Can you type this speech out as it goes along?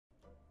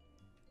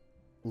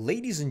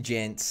Ladies and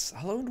gents,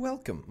 hello and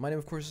welcome. My name,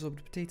 of course, is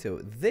Open Potato.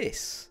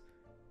 This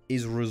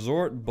is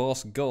Resort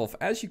Boss Golf.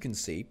 As you can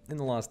see in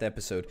the last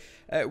episode,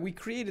 we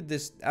created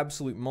this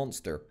absolute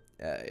monster.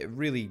 It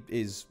really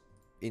is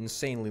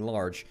insanely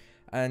large,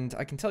 and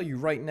I can tell you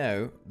right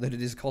now that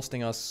it is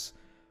costing us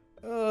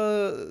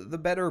the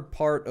better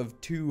part of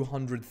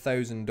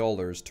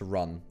 $200,000 to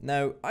run.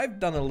 Now, I've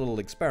done a little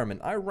experiment.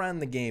 I ran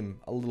the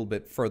game a little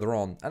bit further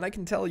on, and I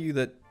can tell you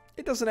that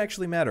it doesn't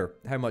actually matter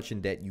how much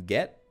in debt you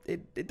get.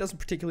 It doesn't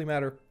particularly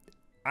matter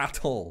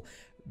at all,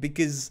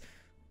 because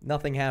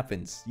nothing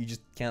happens. You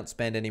just can't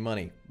spend any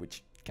money,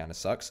 which kind of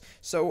sucks.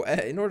 So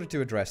in order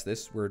to address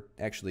this, we're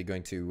actually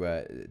going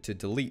to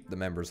delete the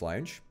members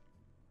lounge.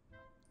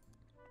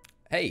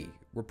 Hey,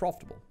 we're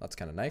profitable. That's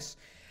kind of nice.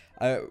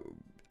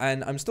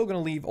 And I'm still going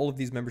to leave all of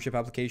these membership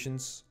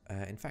applications.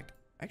 In fact,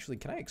 actually,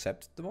 can I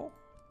accept them all?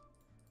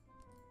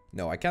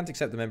 No, I can't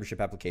accept the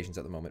membership applications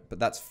at the moment, but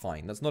that's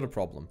fine. That's not a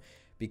problem,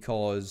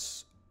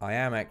 because I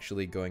am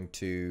actually going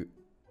to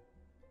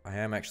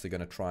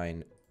try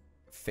and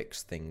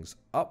fix things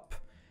up.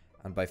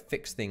 And by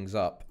fix things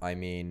up, I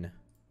mean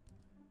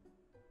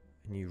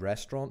a new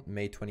restaurant,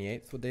 May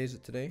 28th. What day is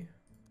it today?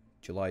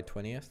 July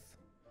 20th.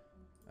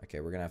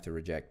 Okay, we're going to have to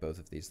reject both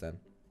of these then.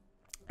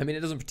 I mean, it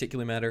doesn't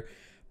particularly matter,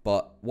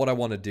 but what I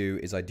want to do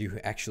is I do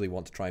actually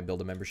want to try and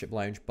build a membership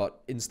lounge,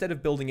 but instead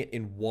of building it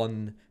in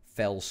one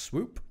fell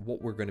swoop,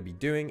 what we're going to be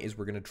doing is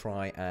we're going to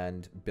try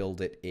and build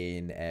it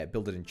in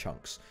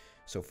chunks.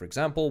 So, for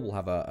example, we'll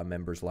have a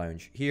members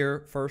lounge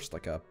here first,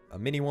 like a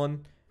mini one,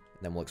 and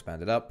then we'll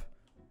expand it up,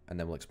 and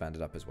then we'll expand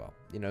it up as well.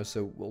 You know,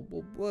 so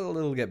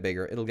it'll get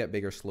bigger. It'll get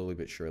bigger slowly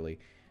but surely.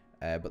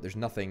 But there's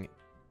nothing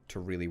to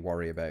really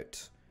worry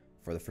about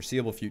for the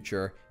foreseeable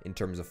future in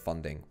terms of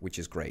funding, which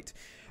is great.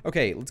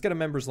 Okay, let's get a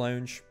members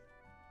lounge.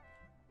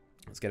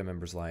 Let's get a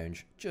members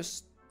lounge.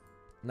 Just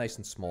nice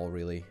and small,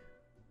 really.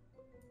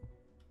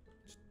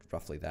 Just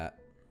roughly that.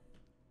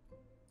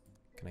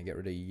 Can I get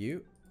rid of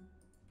you?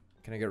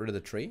 Can I get rid of the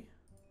tree?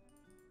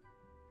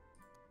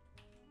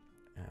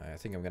 I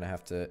think I'm going to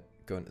have to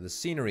go into the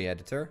scenery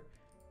editor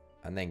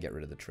and then get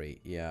rid of the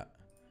tree. Yeah.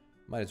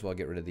 Might as well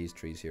get rid of these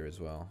trees here as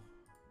well,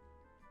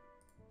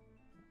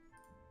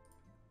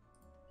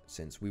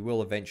 since we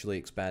will eventually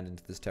expand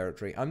into this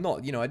territory. I'm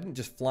not, you know, I didn't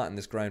just flatten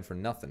this ground for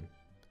nothing.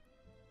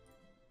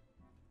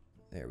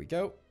 There we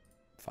go.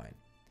 Fine.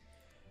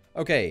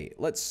 Okay,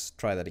 let's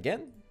try that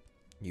again.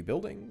 New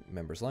building,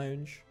 members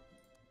lounge,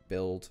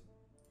 build.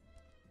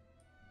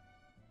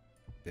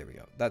 There we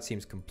go. That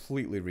seems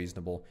completely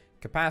reasonable.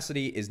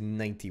 Capacity is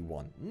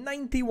 91.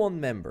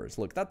 91 members.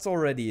 Look, that's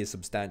already a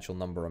substantial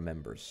number of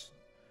members.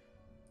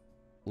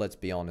 Let's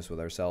be honest with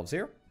ourselves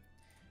here.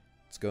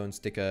 Let's go and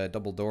stick a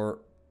double door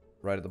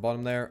right at the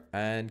bottom there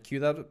and queue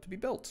that up to be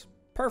built.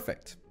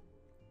 Perfect.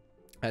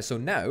 So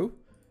now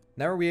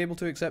are we able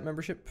to accept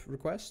membership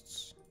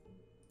requests?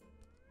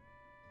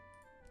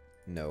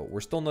 No,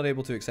 we're still not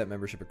able to accept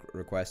membership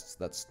requests.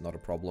 That's not a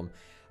problem.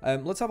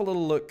 Let's have a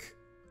little look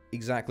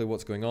exactly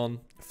what's going on.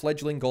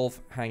 Fledgling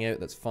golf hangout,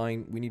 that's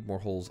fine. We need more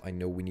holes. I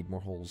know we need more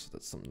holes.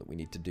 That's something that we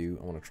need to do.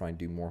 I want to try and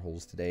do more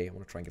holes today. I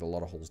want to try and get a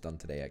lot of holes done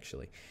today,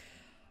 actually.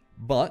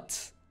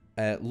 But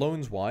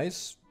loans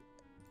wise,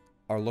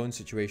 our loan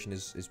situation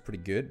is pretty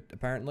good,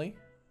 apparently.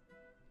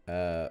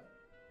 I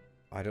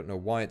don't know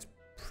why it's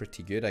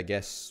pretty good. I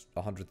guess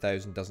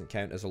 100,000 doesn't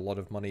count as a lot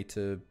of money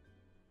to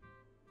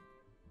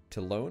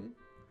loan.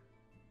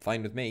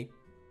 Fine with me,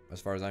 as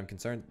far as I'm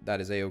concerned.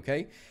 That is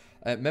a-okay.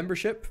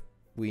 Membership,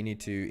 we need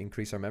to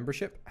increase our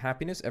membership.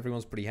 Happiness,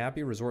 everyone's pretty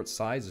happy. Resort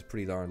size is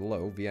pretty darn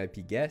low.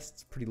 VIP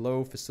guests, pretty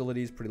low.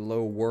 Facilities, pretty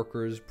low.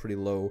 Workers, pretty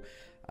low.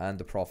 And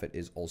the profit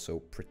is also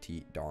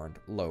pretty darn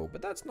low.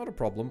 But that's not a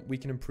problem. We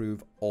can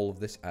improve all of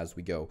this as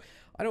we go.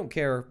 I don't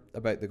care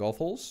about the golf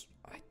holes.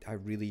 I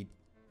really...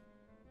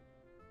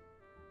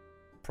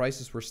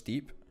 Prices were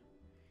steep.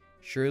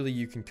 Surely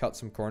you can cut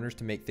some corners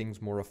to make things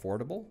more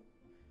affordable.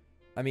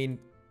 I mean,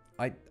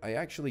 I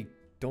actually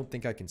don't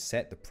think I can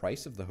set the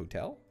price of the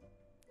hotel.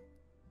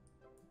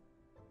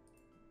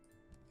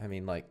 I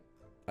mean, like,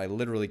 I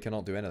literally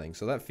cannot do anything.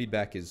 So that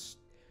feedback is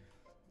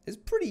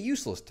pretty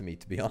useless to me,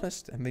 to be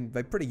honest. I mean,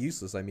 by pretty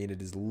useless, I mean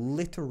it is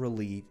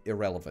literally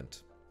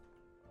irrelevant.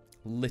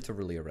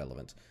 Literally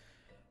irrelevant.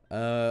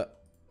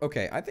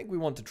 Okay, I think we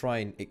want to try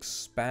and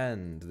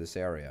expand this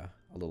area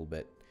a little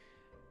bit.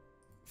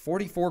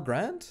 44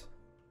 grand?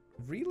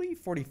 Really?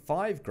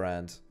 45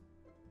 grand?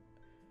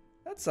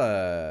 That's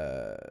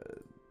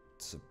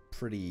it's a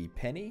pretty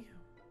penny.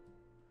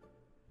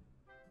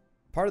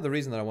 Part of the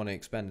reason that I want to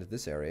expand into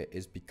this area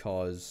is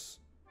because...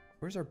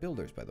 Where's our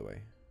builders, by the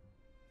way?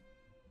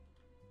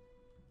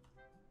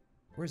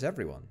 Where's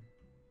everyone?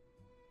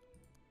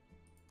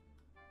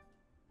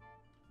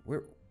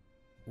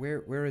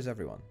 Where is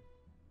everyone?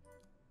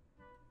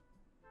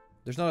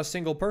 There's not a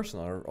single person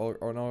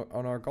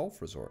on our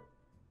golf resort.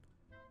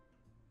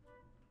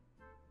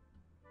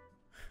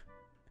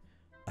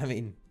 I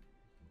mean,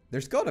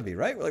 there's gotta be,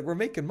 right? Like, we're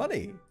making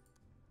money.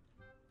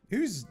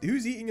 Who's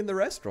eating in the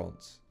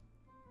restaurants?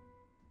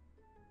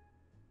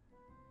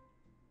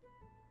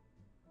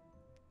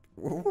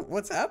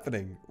 What's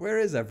happening? Where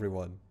is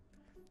everyone?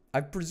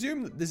 I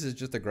presume that this is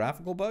just a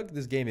graphical bug.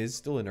 This game is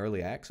still in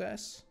early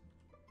access.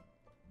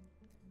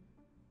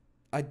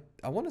 I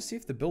want to see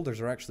if the builders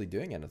are actually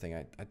doing anything.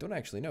 I don't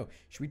actually know.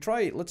 Should we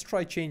try... Let's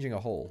try changing a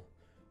hole.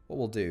 What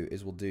we'll do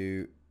is we'll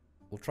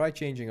try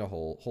changing a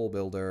hole. Hole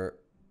builder.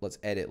 Let's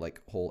edit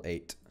like hole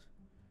 8.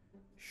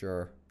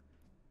 Sure.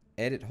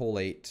 Edit hole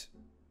 8.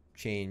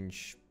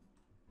 Change...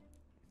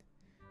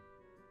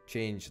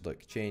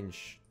 Look,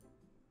 change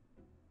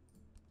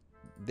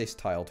this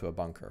tile to a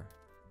bunker.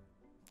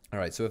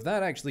 Alright, so if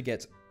that actually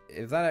gets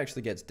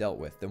dealt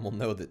with, then we'll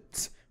know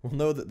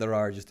that there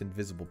are just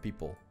invisible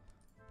people.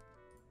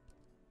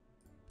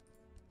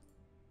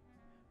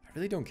 I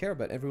really don't care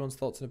about everyone's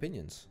thoughts and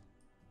opinions.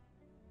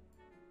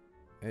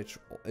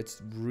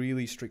 It's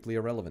really strictly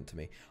irrelevant to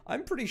me.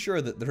 I'm pretty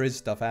sure that there is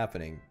stuff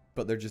happening,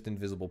 but they're just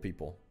invisible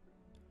people.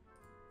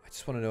 I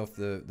just want to know if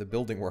the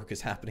building work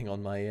is happening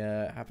on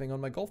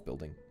my golf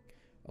building,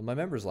 on my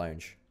members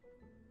lounge.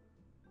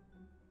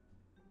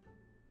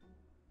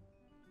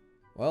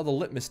 Well, the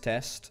litmus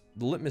test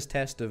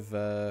of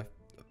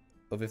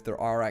if there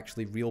are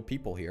actually real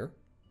people here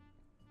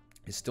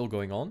is still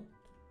going on.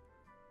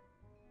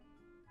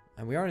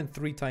 And we are in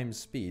 3 times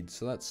speed,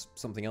 so that's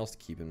something else to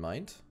keep in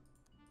mind.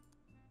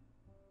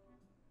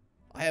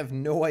 I have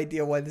no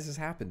idea why this has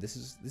happened. This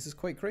is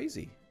quite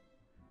crazy.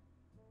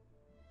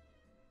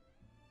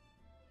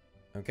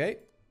 Okay.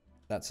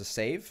 That's a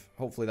save.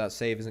 Hopefully that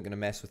save isn't going to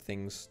mess with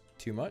things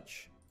too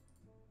much.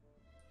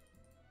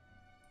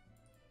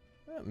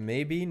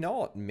 Maybe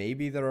not.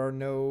 Maybe there are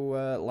no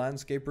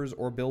landscapers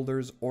or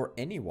builders or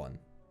anyone.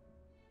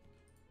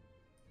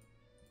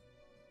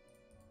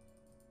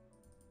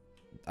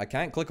 I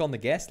can't click on the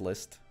guest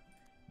list.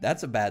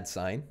 That's a bad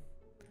sign.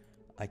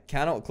 I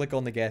cannot click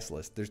on the guest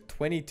list. There's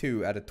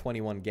 22 out of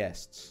 21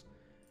 guests.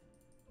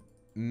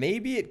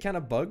 Maybe it kind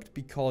of bugged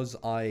because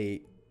I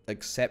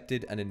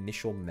accepted an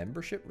initial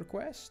membership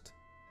request.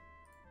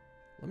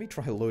 Let me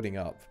try loading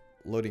up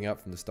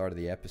from the start of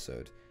the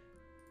episode.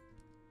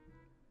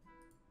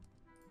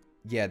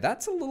 Yeah,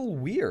 that's a little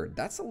weird.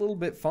 That's a little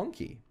bit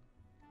funky.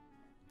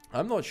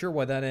 I'm not sure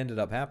why that ended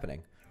up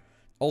happening.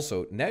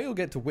 Also, now you'll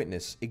get to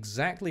witness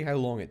exactly how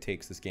long it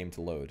takes this game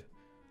to load.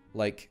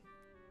 Like,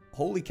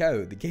 holy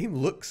cow, the game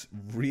looks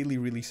really,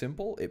 really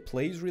simple. It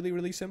plays really,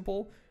 really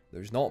simple.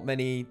 There's not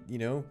many, you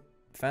know,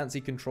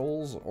 fancy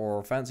controls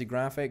or fancy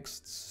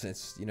graphics.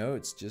 It's, you know,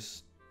 it's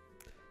just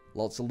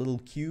lots of little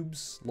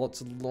cubes,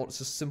 lots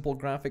of simple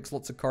graphics,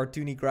 lots of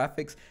cartoony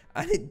graphics,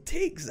 and it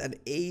takes an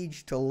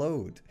age to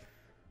load.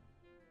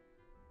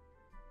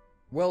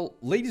 Well,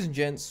 ladies and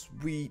gents,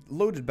 we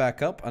loaded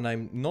back up, and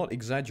I'm not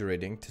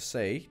exaggerating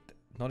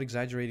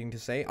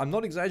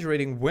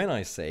when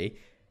I say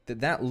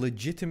that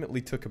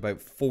legitimately took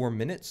about 4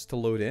 minutes to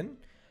load in.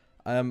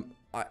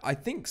 I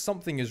think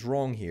something is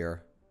wrong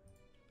here.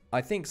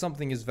 I think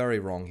something is very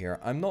wrong here.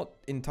 I'm not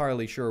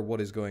entirely sure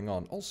what is going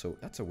on. Also,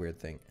 that's a weird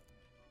thing.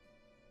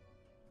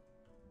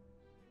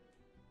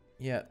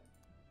 Yeah,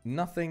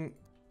 nothing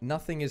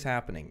is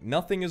happening.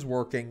 Nothing is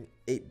working.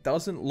 It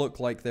doesn't look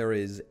like there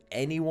is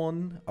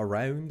anyone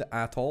around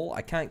at all.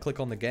 I can't click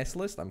on the guest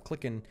list. I'm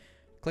clicking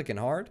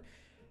hard.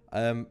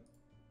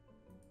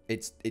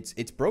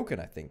 It's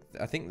broken, I think.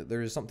 I think that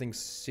there is something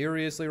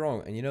seriously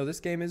wrong. And you know, this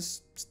game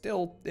is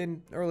still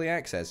in early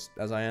access,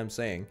 as I am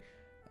saying.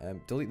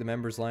 Delete the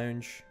members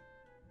lounge.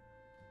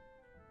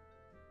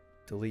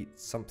 Delete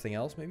something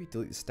else, maybe?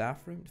 Delete the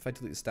staff room? If I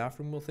delete the staff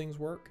room, will things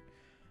work?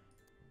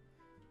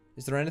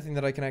 Is there anything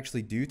that I can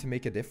actually do to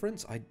make a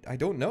difference? I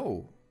don't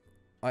know.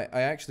 I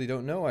actually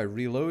don't know. I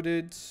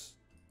reloaded.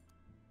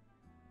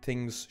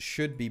 Things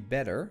should be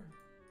better.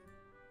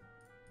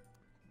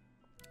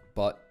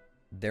 But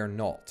they're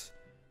not.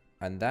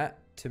 And that,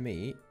 to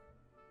me,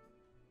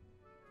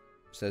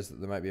 says that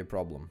there might be a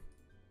problem.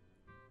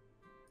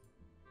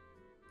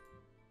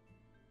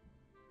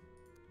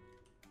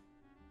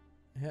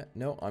 Yeah,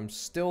 no, I'm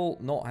still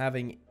not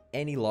having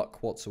any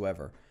luck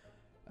whatsoever.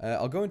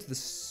 I'll go into the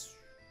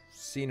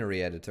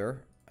scenery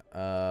editor.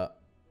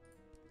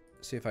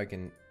 See if I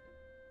can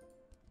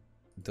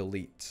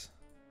delete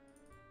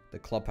the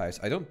clubhouse.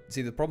 I don't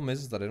see, the problem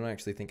is that I don't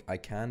actually think I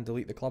can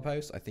delete the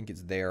clubhouse. I think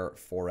it's there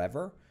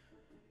forever,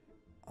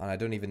 and I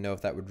don't even know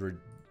if that would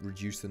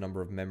reduce the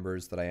number of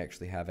members that I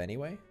actually have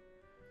anyway.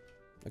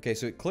 Okay,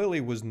 so it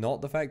clearly was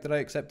not the fact that I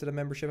accepted a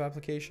membership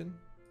application.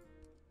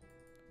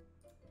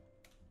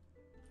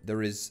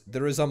 There is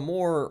a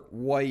more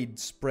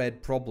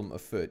widespread problem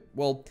afoot.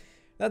 Well,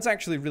 that's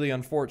actually really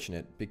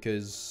unfortunate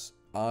because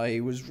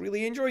I was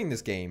really enjoying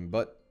this game,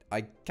 but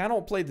I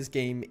cannot play this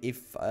game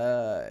if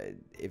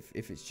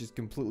it's just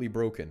completely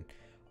broken.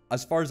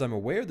 As far as I'm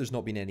aware, there's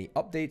not been any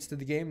updates to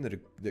the game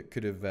that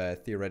could have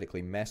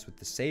theoretically messed with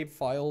the save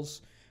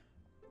files.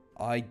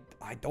 I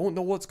don't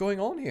know what's going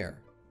on here.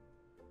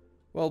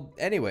 Well,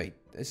 anyway,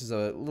 this is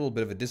a little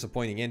bit of a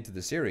disappointing end to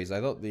the series. I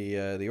thought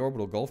the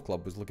Orbital Golf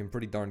Club was looking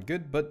pretty darn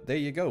good, but there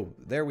you go.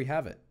 There we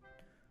have it.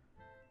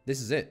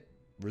 This is it.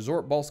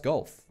 Resort Boss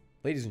Golf.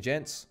 Ladies and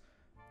gents,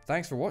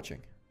 thanks for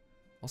watching.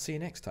 I'll see you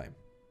next time.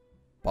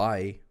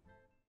 Bye.